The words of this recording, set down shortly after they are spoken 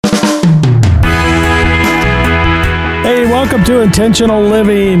Welcome to Intentional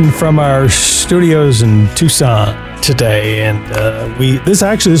Living from our studios in Tucson today. And this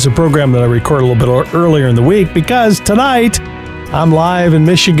is a program that I record a little bit earlier in the week because tonight I'm live in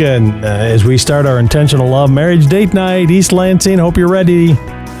Michigan as we start our Intentional Love Marriage Date Night, East Lansing. Hope you're ready.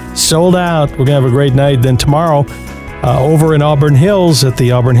 Sold out. We're going to have a great night. Then tomorrow over in Auburn Hills at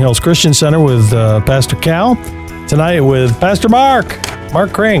the Auburn Hills Christian Center with Pastor Cal. Tonight with Pastor Mark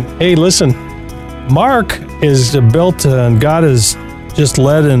Kring. Hey, listen, Mark is built and God has just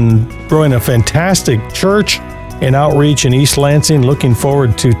led in growing a fantastic church and outreach in East Lansing. Looking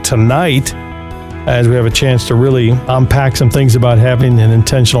forward to tonight as we have a chance to really unpack some things about having an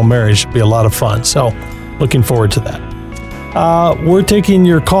intentional marriage. It'll be a lot of fun. So looking forward to that. We're taking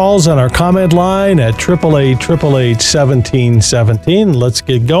your calls on our comment line at 888-888-1717. Let's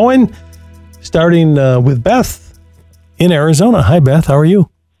get going. Starting with Beth in Arizona. Hi, Beth. How are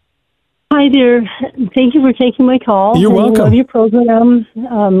you? Hi there. Thank you for taking my call. You're welcome. I love your program.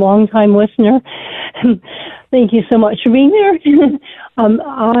 Long-time listener. Thank you so much for being there.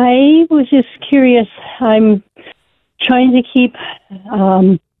 I was just curious. I'm trying to keep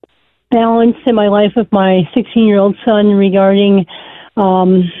balance in my life with my 16-year-old son regarding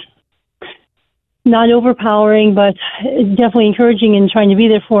not overpowering, but definitely encouraging and trying to be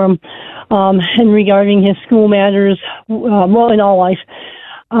there for him, and regarding his school matters, in all life.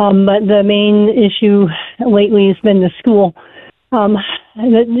 But the main issue lately has been the school.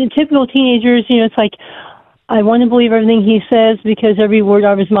 The typical teenagers, it's like, I want to believe everything he says because every word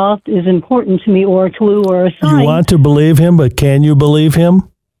out of his mouth is important to me, or a clue or a sign. You want to believe him, but can you believe him?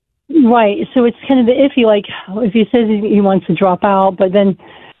 Right. So it's kind of the iffy, like if he says he wants to drop out, but then,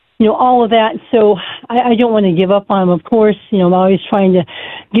 all of that. So I don't want to give up on him, of course. I'm always trying to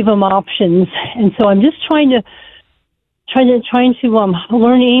give him options. And so I'm just trying to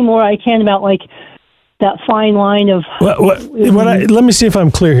learn any more I can about like that fine line of. Let me see if I'm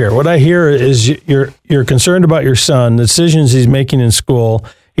clear here. What I hear is you're concerned about your son, the decisions he's making in school.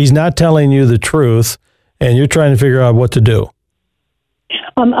 He's not telling you the truth, and you're trying to figure out what to do.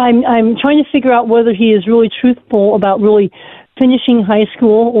 I'm trying to figure out whether he is really truthful about really finishing high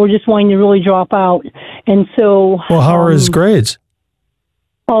school or just wanting to really drop out. And so. Well, how are his grades?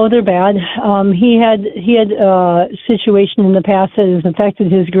 Oh, they're bad. He had a situation in the past that has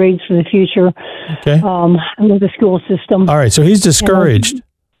affected his grades for the future. Okay. With the school system. All right, so he's discouraged.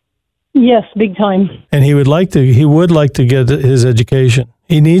 Yes, big time. And he would like to get his education.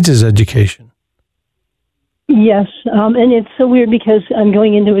 He needs his education. Yes, and it's so weird because I'm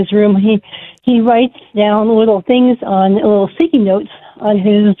going into his room. He writes down little things on little sticky notes on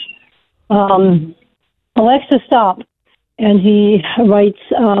his Alexa, stop. And he writes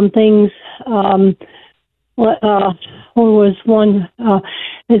things. What was one?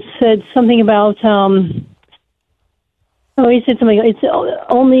 It said something about. He said something. It's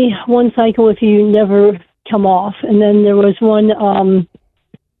only one cycle if you never come off. And then there was one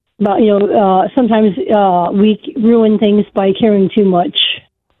about sometimes we ruin things by caring too much.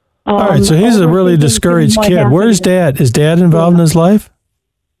 All right, so he's a really discouraged kid. Where's Dad? Is Dad involved in his life?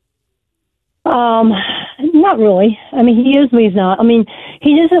 Not really. I mean, he is, but he's not. I mean,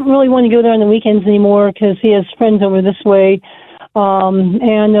 he doesn't really want to go there on the weekends anymore because he has friends over this way.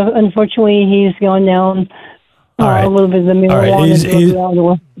 And unfortunately, he's gone down a little bit of the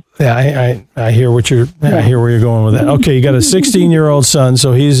marijuana. Yeah, I hear what you're. Yeah. I hear where you're going with that. Okay, you got a 16-year-old son,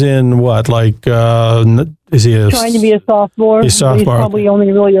 so he's in what? Like, is he trying to be a sophomore? He's probably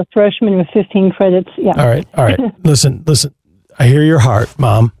only really a freshman with 15 credits. Yeah. All right. Listen. I hear your heart,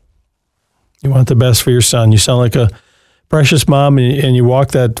 Mom. You want the best for your son. You sound like a precious mom, and you walk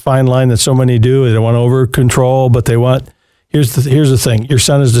that fine line that so many do. They don't want over control, but they want. Here's the thing. Your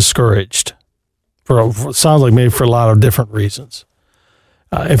son is discouraged. Sounds like maybe for a lot of different reasons.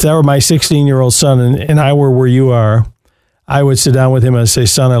 If that were my 16-year-old son and I were where you are, I would sit down with him and say,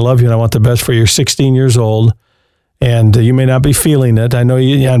 son, I love you and I want the best for you. You're 16 years old and you may not be feeling it. I know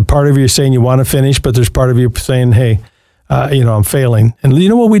and part of you is saying you want to finish, but there's part of you saying, hey, I'm failing. And you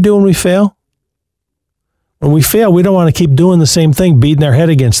know what we do when we fail? When we fail, we don't want to keep doing the same thing, beating our head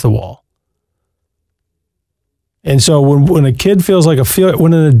against the wall. And so when a kid feels like a failure,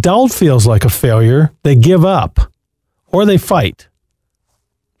 when an adult feels like a failure, they give up or they fight.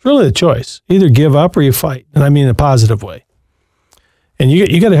 It's really the choice. Either give up or you fight. And I mean in a positive way. And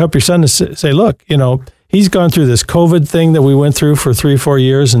you got to help your son to say, look, he's gone through this COVID thing that we went through for 3 or 4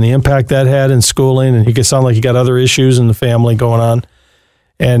 years and the impact that had in schooling. And he could sound like he got other issues in the family going on.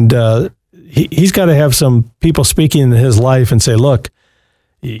 And he's got to have some people speaking into his life and say, look,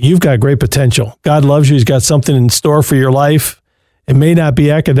 you've got great potential. God loves you. He's got something in store for your life. It may not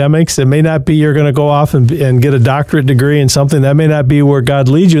be academics. It may not be you're going to go off and get a doctorate degree in something. That may not be where God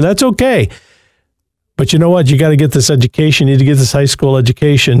leads you. That's okay. But you know what? You got to get this education. You need to get this high school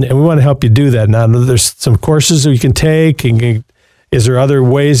education, and we want to help you do that. Now, there's some courses that you can take. Is there other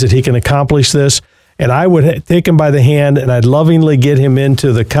ways that he can accomplish this? And I would take him by the hand, and I'd lovingly get him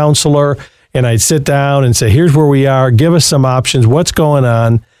into the counselor, and I'd sit down and say, here's where we are. Give us some options. What's going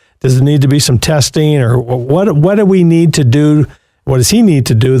on? Does there need to be some testing, or what do we need to do? What does he need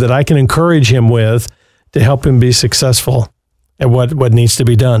to do that I can encourage him with to help him be successful at what needs to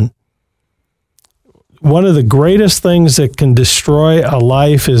be done? One of the greatest things that can destroy a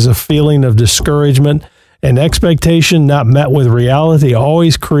life is a feeling of discouragement, and expectation not met with reality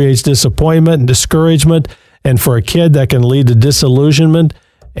always creates disappointment and discouragement. And for a kid, that can lead to disillusionment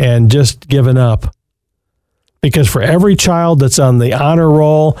and just giving up. Because for every child that's on the honor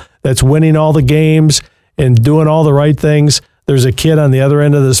roll, that's winning all the games and doing all the right things, there's a kid on the other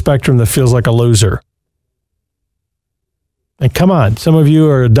end of the spectrum that feels like a loser. And come on, some of you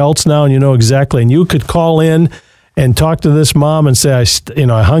are adults now and you know exactly. And you could call in and talk to this mom and say,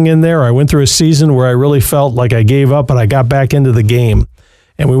 I hung in there. I went through a season where I really felt like I gave up, but I got back into the game.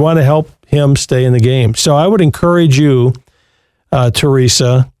 And we want to help him stay in the game. So I would encourage you,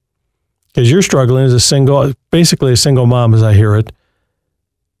 Teresa, because you're struggling as basically a single mom as I hear it.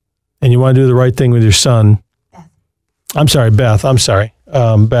 And you want to do the right thing with your son. Beth.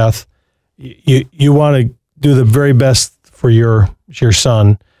 Beth, you want to do the very best for your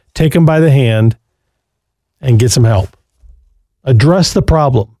son. Take him by the hand and get some help. Address the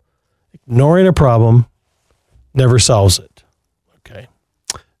problem. Ignoring a problem never solves it. Okay.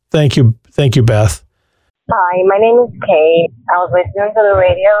 Thank you, Beth. Hi, my name is Kate. I was listening to the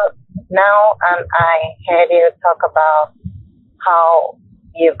radio now, and I heard you talk about how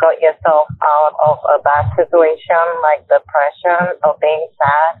you got yourself out of a bad situation like depression or being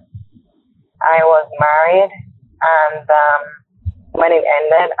sad. I was married, and when it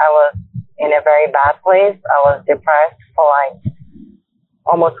ended, I was in a very bad place. I was depressed for like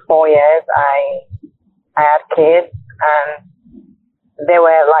almost 4 years. I had kids, and they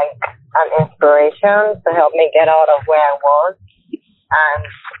were like an inspiration to help me get out of where I was. And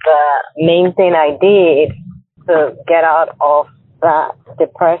the main thing I did to get out of that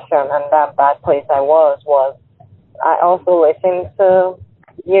depression and that bad place I was I also listened to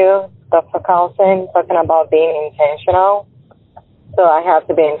you, Dr. Carlson, talking about being intentional. So I have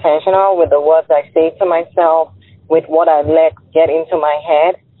to be intentional with the words I say to myself, with what I let get into my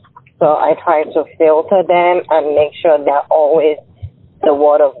head. So I try to filter them and make sure they're always the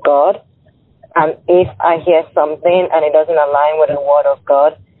Word of God. And if I hear something and it doesn't align with the Word of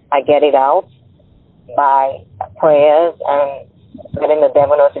God, I get it out by prayers and letting the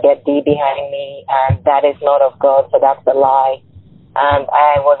devil know to get thee behind me, and that is not of God, so that's a lie. And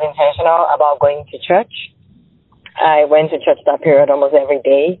I was intentional about going to church. I went to church that period almost every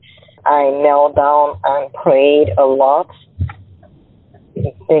day. I knelt down and prayed a lot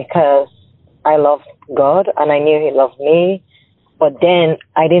because I loved God and I knew He loved me. But then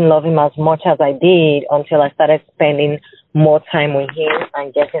I didn't love Him as much as I did until I started spending more time with Him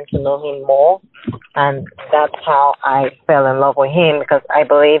and getting to know Him more. And that's how I fell in love with Him, because I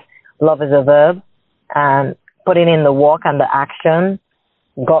believe love is a verb, and putting in the work and the action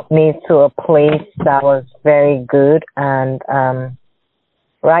got me to a place that was very good. And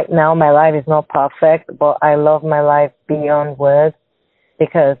right now my life is not perfect, but I love my life beyond words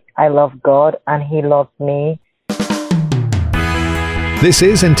because I love God and He loves me. This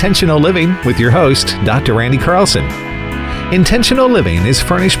is Intentional Living with your host, Dr. Randy Carlson. Intentional Living is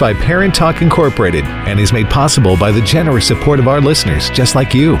furnished by Parent Talk Incorporated and is made possible by the generous support of our listeners just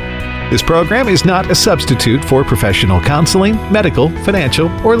like you. This program is not a substitute for professional counseling, medical, financial,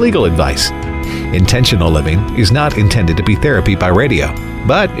 or legal advice. Intentional Living is not intended to be therapy by radio,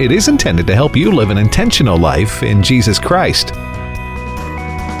 but it is intended to help you live an intentional life in Jesus Christ.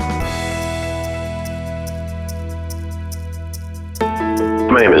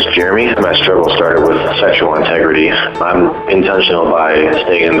 My name is Jeremy. My struggle started with sexual integrity. I'm intentional by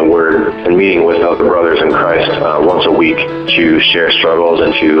staying in the Word and meeting with other brothers in Christ once a week to share struggles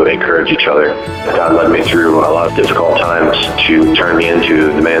and to encourage each other. God led me through a lot of difficult times to turn me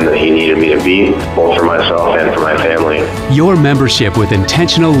into the man that He needed me to be, both for myself and for my family. Your membership with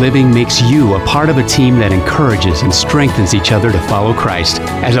Intentional Living makes you a part of a team that encourages and strengthens each other to follow Christ.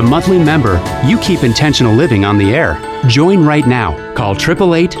 As a monthly member, you keep Intentional Living on the air. Join right now. Call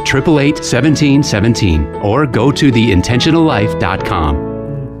 888-888-1717 or go to theintentionallife.com.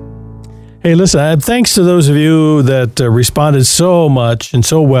 Hey, listen, thanks to those of you that responded so much and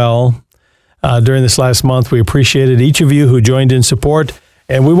so well during this last month. We appreciated each of you who joined in support,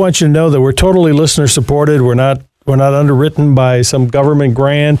 and we want you to know that we're totally listener supported. We're not underwritten by some government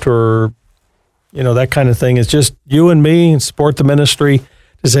grant or that kind of thing. It's just you and me, and support the ministry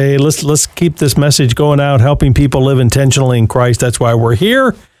to say, hey, let's keep this message going out, helping people live intentionally in Christ. That's why we're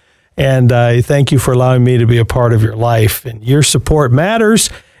here. And I thank you for allowing me to be a part of your life. And your support matters.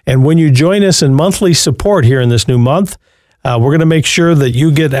 And when you join us in monthly support here in this new month, we're going to make sure that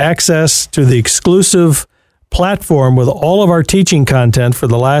you get access to the exclusive platform with all of our teaching content for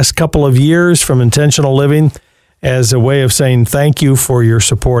the last couple of years from Intentional Living, as a way of saying thank you for your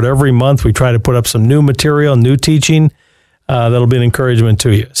support. Every month we try to put up some new material, new teaching that'll be an encouragement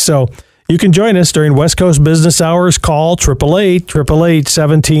to you. So you can join us during West Coast business hours. Call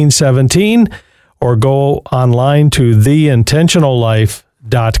 888-888-1717 or go online to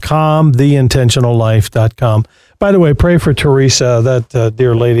theintentionallife.com, theintentionallife.com. By the way, pray for Teresa, that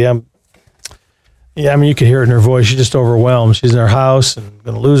dear lady. You can hear it in her voice. She's just overwhelmed. She's in her house and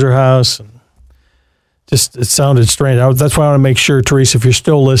going to lose her house. And it sounded strange. That's why I want to make sure, Teresa, if you're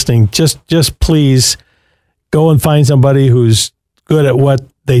still listening, just please go and find somebody who's good at what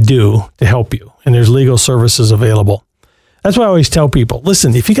they do to help you. And there's legal services available. That's why I always tell people,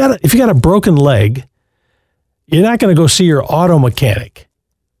 listen, if you got a broken leg, you're not going to go see your auto mechanic,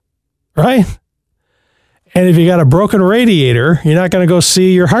 right? And if you got a broken radiator, you're not going to go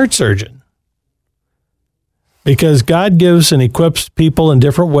see your heart surgeon. Because God gives and equips people in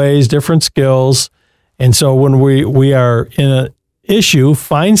different ways, different skills. And so when we are in an issue,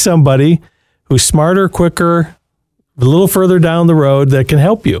 find somebody who's smarter, quicker, a little further down the road that can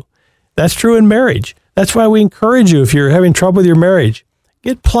help you. That's true in marriage. That's why we encourage you, if you're having trouble with your marriage,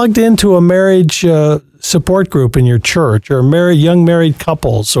 get plugged into a marriage support group in your church, or young married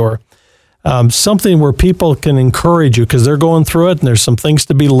couples, or something where people can encourage you because they're going through it and there's some things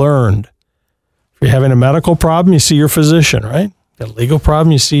to be learned. If you're having a medical problem, you see your physician, right? Got a legal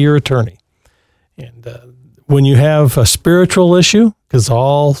problem, you see your attorney. And when you have a spiritual issue, because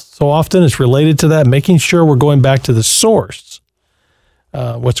so often it's related to that, making sure we're going back to the source,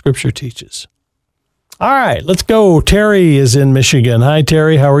 what Scripture teaches. All right, let's go. Terry is in Michigan. Hi,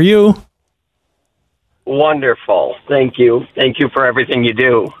 Terry. How are you? Wonderful. Thank you. Thank you for everything you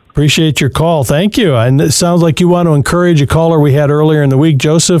do. Appreciate your call. Thank you. And it sounds like you want to encourage a caller we had earlier in the week,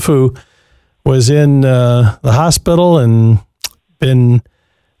 Joseph, who was in the hospital and been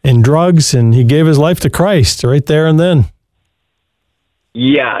in drugs, and he gave his life to Christ right there and then.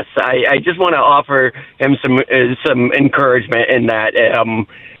 Yes, I just want to offer him some encouragement in that.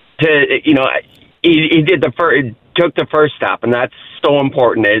 He did took the first step, and that's so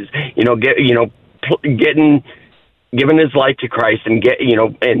important. Is giving his life to Christ, and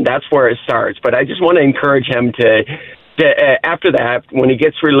and that's where it starts. But I just want to encourage him to after that, when he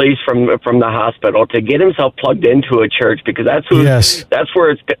gets released from the hospital, to get himself plugged into a church, because that's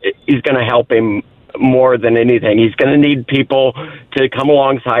where he's going to help him more than anything. He's going to need people to come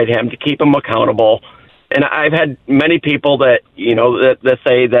alongside him to keep him accountable. And I've had many people that that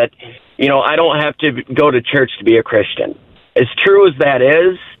say that I don't have to go to church to be a Christian. As true as that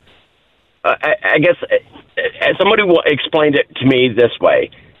is, I guess somebody explained it to me this way,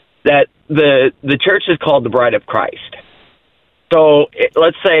 that the church is called the bride of Christ. So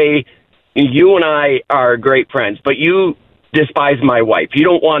let's say you and I are great friends, but you despise my wife. You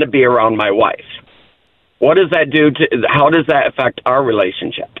don't want to be around my wife. What does that do how does that affect our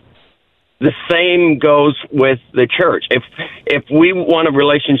relationship? The same goes with the church. If we want a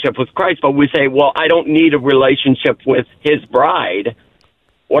relationship with Christ, but we say, well, I don't need a relationship with his bride,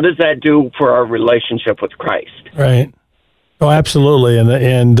 what does that do for our relationship with Christ? Right. Oh, absolutely.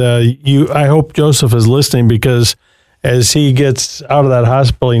 And I hope Joseph is listening, because as he gets out of that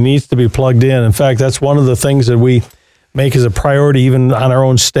hospital, he needs to be plugged in. In fact, that's one of the things that we make as a priority, even on our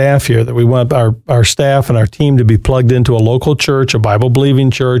own staff here, that we want our staff and our team to be plugged into a local church, a Bible-believing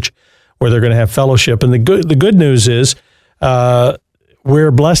church, where they're going to have fellowship. And the good news is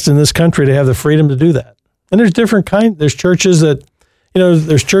we're blessed in this country to have the freedom to do that. And there's different there's churches that,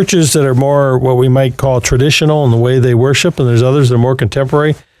 there's churches that are more what we might call traditional in the way they worship, and there's others that are more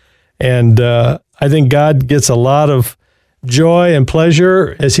contemporary. And I think God gets a lot of joy and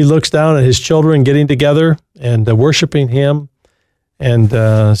pleasure as he looks down at his children getting together and worshiping him. And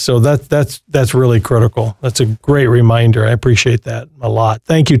so that's really critical. That's a great reminder. I appreciate that a lot.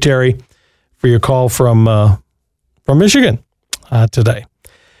 Thank you, Terry, for your call from Michigan today.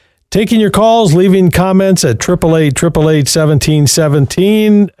 Taking your calls, leaving comments at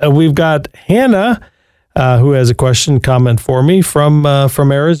 888-888-1717. We've got Hannah, who has a comment for me from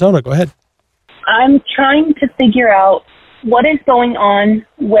Arizona. Go ahead. I'm trying to figure out what is going on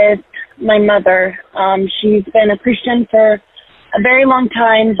with my mother. She's been a Christian for a very long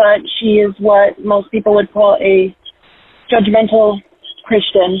time, but she is what most people would call a judgmental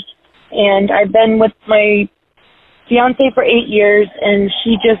Christian. And I've been with my fiance for 8 years, and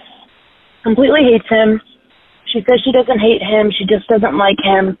she just completely hates him. She says she doesn't hate him, she just doesn't like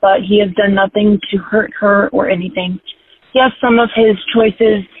him, but he has done nothing to hurt her or anything. Yes, some of his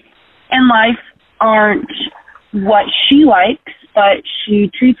choices in life aren't what she likes, but she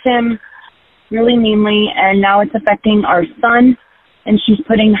treats him really meanly, and now it's affecting our son, and she's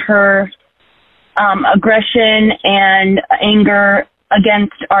putting her aggression and anger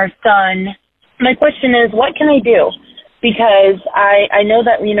against our son. My question is, what can I do? Because I know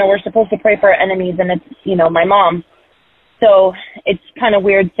that, we're supposed to pray for our enemies, and it's, my mom. So it's kind of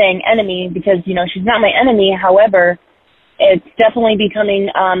weird saying enemy because, she's not my enemy. However, it's definitely becoming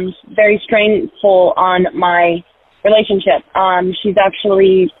very strainful on my relationship. She's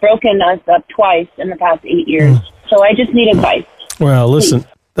actually broken us up twice in the past 8 years. So I just need advice. Well, listen,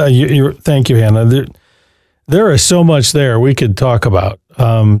 thank you, Hannah. There is so much there we could talk about.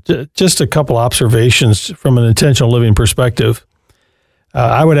 Just a couple observations from an intentional living perspective.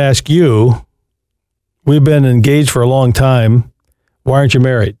 I would ask you, we've been engaged for a long time. Why aren't you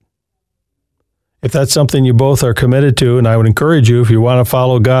married? If that's something you both are committed to, and I would encourage you, if you want to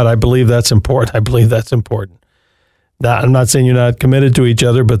follow God, I believe that's important. Now, I'm not saying you're not committed to each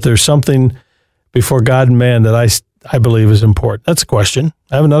other, but there's something before God and man that I believe is important. That's a question.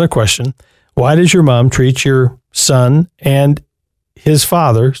 I have another question. Why does your mom treat your son and his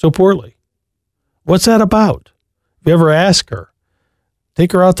father so poorly? What's that about? If you ever ask her,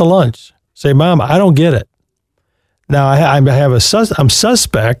 take her out to lunch. Say, Mom, I don't get it. Now, I'm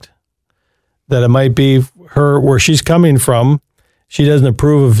suspect that it might be her, where she's coming from. She doesn't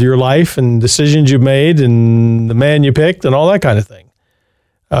approve of your life and decisions you've made and the man you picked and all that kind of thing.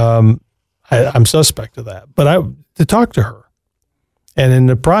 I'm suspect of that. But to talk to her. And in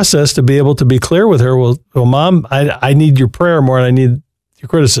the process, to be able to be clear with her, well, Mom, I need your prayer more than I need your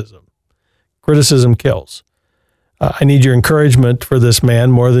criticism. Criticism kills. I need your encouragement for this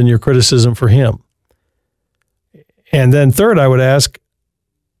man more than your criticism for him. And then third, I would ask,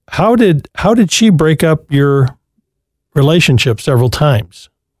 how did she break up your relationship several times?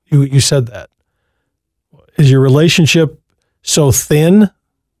 You said that. Is your relationship so thin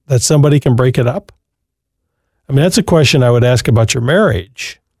that somebody can break it up? I mean, that's a question I would ask about your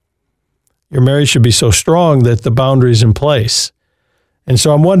marriage. Your marriage should be so strong that the boundary's in place. And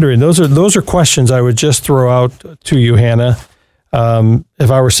so I'm wondering, those are questions I would just throw out to you, Hannah.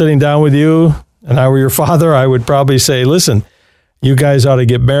 If I were sitting down with you and I were your father, I would probably say, listen, you guys ought to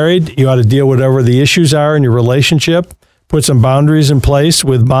get married. You ought to deal with whatever the issues are in your relationship. Put some boundaries in place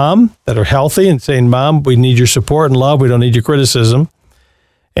with Mom that are healthy and saying, Mom, we need your support and love. We don't need your criticism.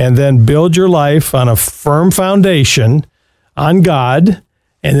 And then build your life on a firm foundation on God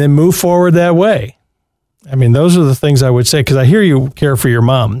and then move forward that way. I mean, those are the things I would say, because I hear you care for your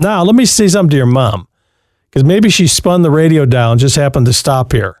mom. Now, let me say something to your mom, because maybe she spun the radio down, just happened to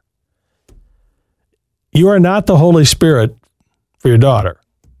stop here. You are not the Holy Spirit for your daughter.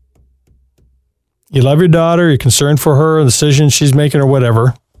 You love your daughter, you're concerned for her, the decisions she's making or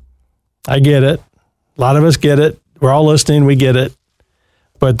whatever. I get it. A lot of us get it. We're all listening, we get it.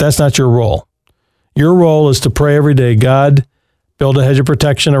 But that's not your role. Your role is to pray every day, God, build a hedge of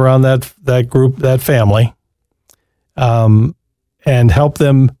protection around that group, that family, and help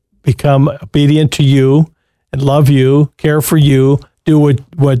them become obedient to you and love you, care for you, do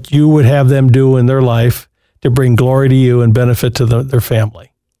what you would have them do in their life to bring glory to you and benefit to their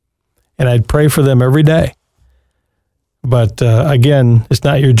family. And I'd pray for them every day. But again, it's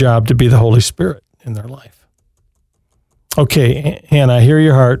not your job to be the Holy Spirit in their life. Okay, Hannah, I hear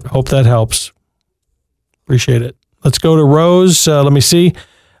your heart. Hope that helps. Appreciate it. Let's go to Rose. Let me see.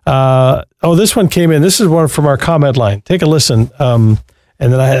 This one came in. This is one from our comment line. Take a listen. And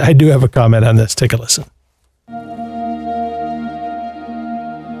then I do have a comment on this. Take a listen.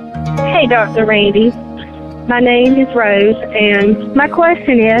 Hey, Dr. Randy. My name is Rose, and my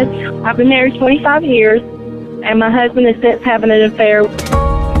question is, I've been married 25 years, and my husband is since having an affair.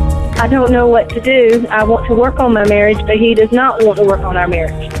 I don't know what to do. I want to work on my marriage, but he does not want to work on our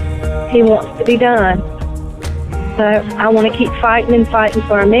marriage. He wants to be done. So I want to keep fighting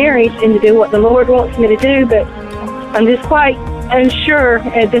for our marriage and to do what the Lord wants me to do, but I'm just quite unsure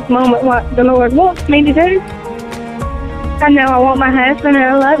at this moment what the Lord wants me to do. I know I want my husband and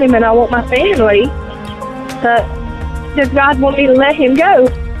I love him and I want my family, but does God want me to let him go?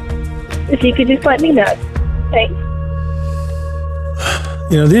 If you could just let me know. Thanks.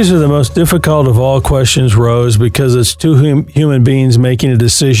 You know, these are the most difficult of all questions, Rose, because it's two human beings making a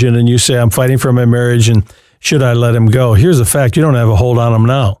decision, and you say, I'm fighting for my marriage, and should I let him go? Here's the fact. You don't have a hold on him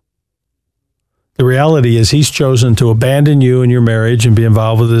now. The reality is he's chosen to abandon you and your marriage and be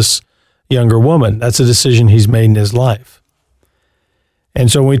involved with this younger woman. That's a decision he's made in his life.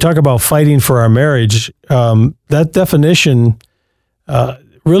 And so when we talk about fighting for our marriage, that definition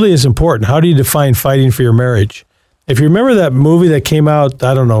really is important. How do you define fighting for your marriage? If you remember that movie that came out,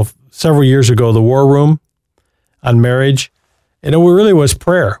 I don't know, several years ago, The War Room on marriage, and it really was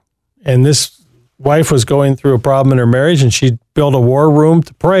prayer. And this wife was going through a problem in her marriage, and she built a war room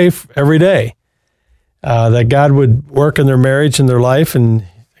to pray every day that God would work in their marriage and their life. And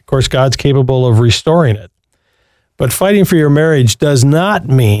of course, God's capable of restoring it. But fighting for your marriage does not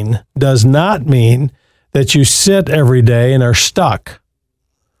mean that you sit every day and are stuck.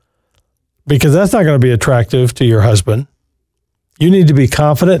 Because that's not going to be attractive to your husband. You need to be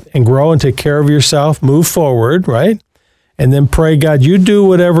confident and grow and take care of yourself, move forward, right? And then pray, God, you do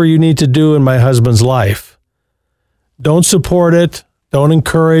whatever you need to do in my husband's life. Don't support it. Don't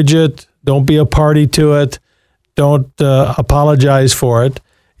encourage it. Don't be a party to it. Don't apologize for it.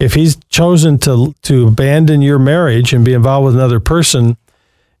 If he's chosen to abandon your marriage and be involved with another person,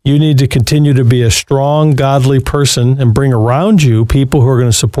 you need to continue to be a strong, godly person and bring around you people who are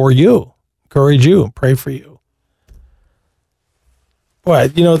going to support you, encourage you, pray for you.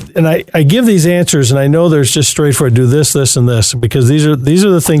 Boy, you know, and I give these answers, and I know there's just straightforward, do this, this, and this, because these are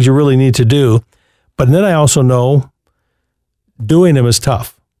the things you really need to do. But then I also know doing them is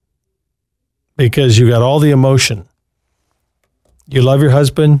tough because you got all the emotion. You love your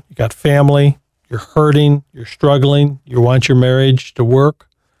husband, you got family, you're hurting, you're struggling, you want your marriage to work.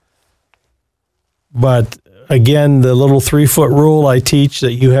 But again, the little 3-foot rule I teach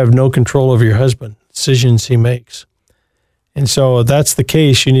that you have no control over your husband, decisions he makes. And so if that's the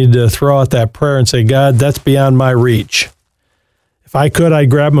case, you need to throw out that prayer and say, God, that's beyond my reach. If I could, I'd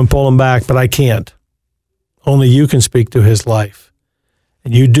grab him and pull him back, but I can't. Only you can speak to his life.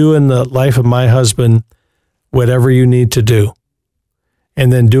 And you do in the life of my husband whatever you need to do.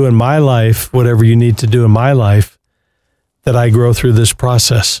 And then do in my life whatever you need to do in my life that I grow through this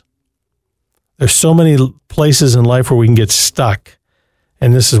process. There's so many places in life where we can get stuck,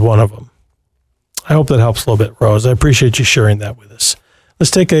 and this is one of them. I hope that helps a little bit, Rose. I appreciate you sharing that with us.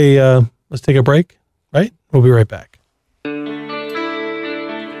 Let's take a break, right? We'll be right back.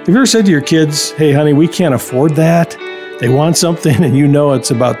 Have you ever said to your kids, hey, honey, we can't afford that? They want something, and you know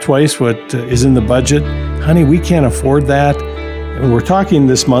it's about twice what is in the budget. Honey, we can't afford that. And we're talking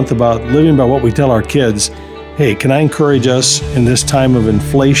this month about living by what we tell our kids. Hey, can I encourage us in this time of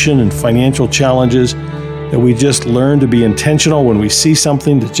inflation and financial challenges that we just learn to be intentional when we see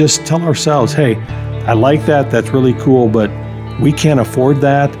something, to just tell ourselves, hey, I like that, that's really cool, but we can't afford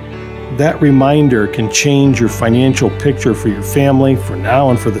that. That reminder can change your financial picture for your family, for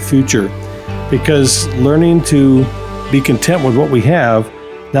now and for the future, because learning to be content with what we have,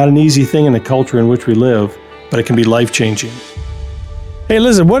 not an easy thing in the culture in which we live, but it can be life-changing. Hey,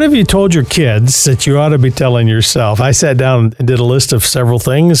 listen, what have you told your kids that you ought to be telling yourself? I sat down and did a list of several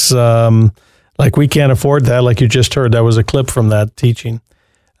things, like we can't afford that, like you just heard. That was a clip from that teaching.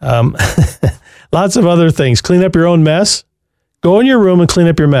 Lots of other things. Clean up your own mess. Go in your room and clean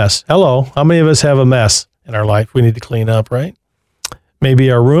up your mess. Hello, how many of us have a mess in our life we need to clean up, right? Maybe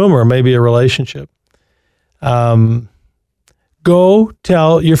our room or maybe a relationship. Go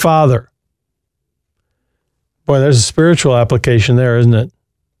tell your father. Boy, there's a spiritual application there, isn't it?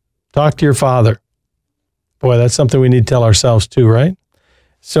 Talk to your father. Boy, that's something we need to tell ourselves too, right?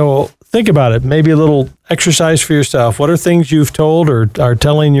 So think about it. Maybe a little exercise for yourself. What are things you've told or are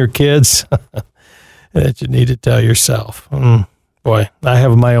telling your kids that you need to tell yourself? Boy, I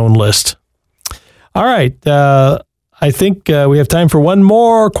have my own list. All right. I think we have time for one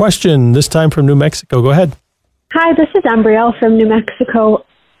more question, this time from New Mexico. Go ahead. Hi, this is Ambrielle from New Mexico.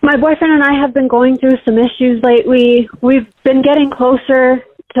 My boyfriend and I have been going through some issues lately. We've been getting closer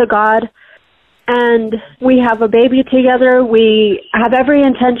to God, and we have a baby together. We have every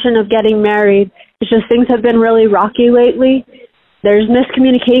intention of getting married. It's just things have been really rocky lately. There's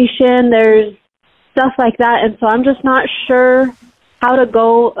miscommunication, there's stuff like that, and so I'm just not sure how to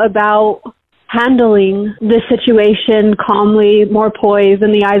go about handling this situation calmly, more poised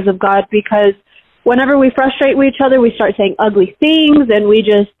in the eyes of God, because whenever we frustrate with each other, we start saying ugly things, and we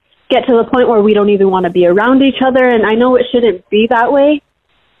just get to the point where we don't even want to be around each other, and I know it shouldn't be that way.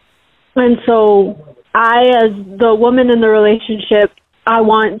 And so I, as the woman in the relationship, I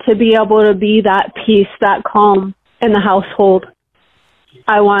want to be able to be that peace, that calm in the household.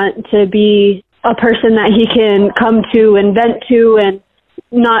 I want to be a person that he can come to and vent to, and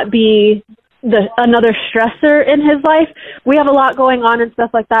not be another stressor in his life. We have a lot going on and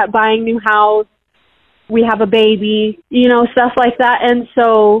stuff like that, buying new house. We have a baby, stuff like that. And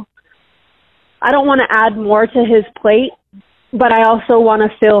so I don't want to add more to his plate, but I also want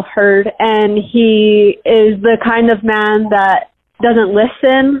to feel heard. And he is the kind of man that doesn't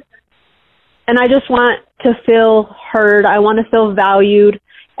listen. And I just want to feel heard. I want to feel valued.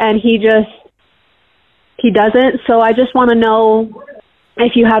 And he doesn't. So I just want to know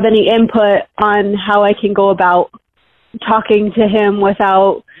if you have any input on how I can go about talking to him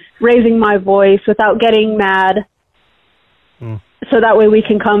without raising my voice, without getting mad, so that way we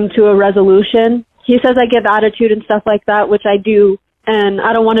can come to a resolution. He says I give attitude and stuff like that, which I do, and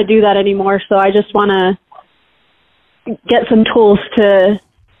I don't want to do that anymore, so I just want to get some tools to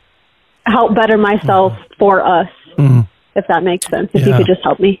help better myself for us, if that makes sense, if you could just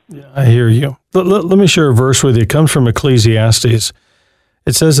help me. Yeah, I hear you. Let me share a verse with you. It comes from Ecclesiastes.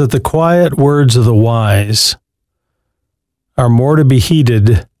 It says that the quiet words of the wise are more to be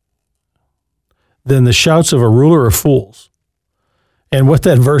heeded than the shouts of a ruler of fools. And what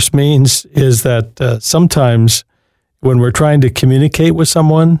that verse means is that sometimes when we're trying to communicate with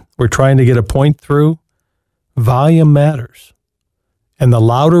someone, we're trying to get a point through, volume matters. And the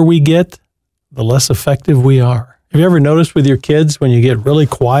louder we get, the less effective we are. Have you ever noticed with your kids, when you get really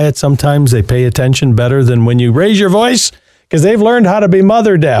quiet, sometimes they pay attention better than when you raise your voice? Because they've learned how to be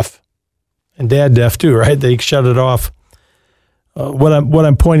mother deaf and dad deaf too, right? They shut it off. What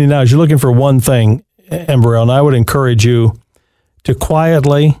I'm pointing out is you're looking for one thing, Embriel, and I would encourage you to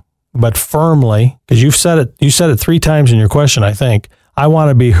quietly but firmly, because you said it 3 times in your question, I think. I want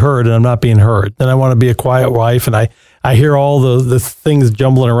to be heard and I'm not being heard. Then I want to be a quiet wife, and I hear all the things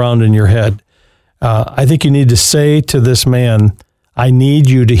jumbling around in your head. I think you need to say to this man, I need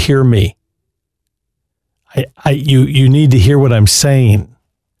you to hear me. You need to hear what I'm saying,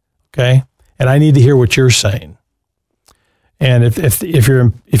 okay? And I need to hear what you're saying. And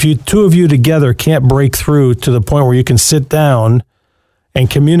if you two of you together can't break through to the point where you can sit down and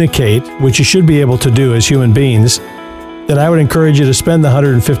communicate, which you should be able to do as human beings, then I would encourage you to spend the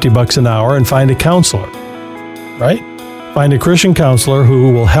 $150 an hour and find a counselor, right? Find a Christian counselor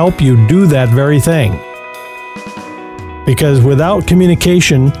who will help you do that very thing. Because without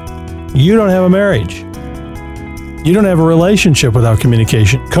communication, you don't have a marriage. You don't have a relationship without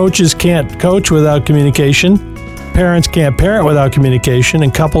communication. Coaches can't coach without communication. Parents can't parent without communication.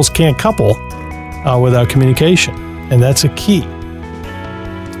 And couples can't couple without communication. And that's a key.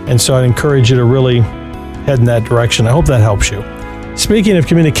 And so I'd encourage you to really head in that direction. I hope that helps you. Speaking of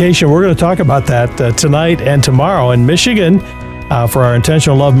communication, we're going to talk about that tonight and tomorrow in Michigan for our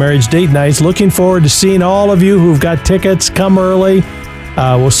Intentional Love Marriage Date Nights. Looking forward to seeing all of you who've got tickets. Come early.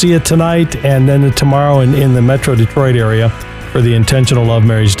 We'll see you tonight and then tomorrow in the Metro Detroit area for the Intentional Love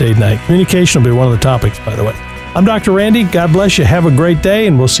Marriage Date Night. Communication will be one of the topics, by the way. I'm Dr. Randy. God bless you. Have a great day,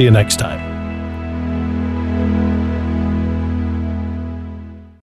 and we'll see you next time.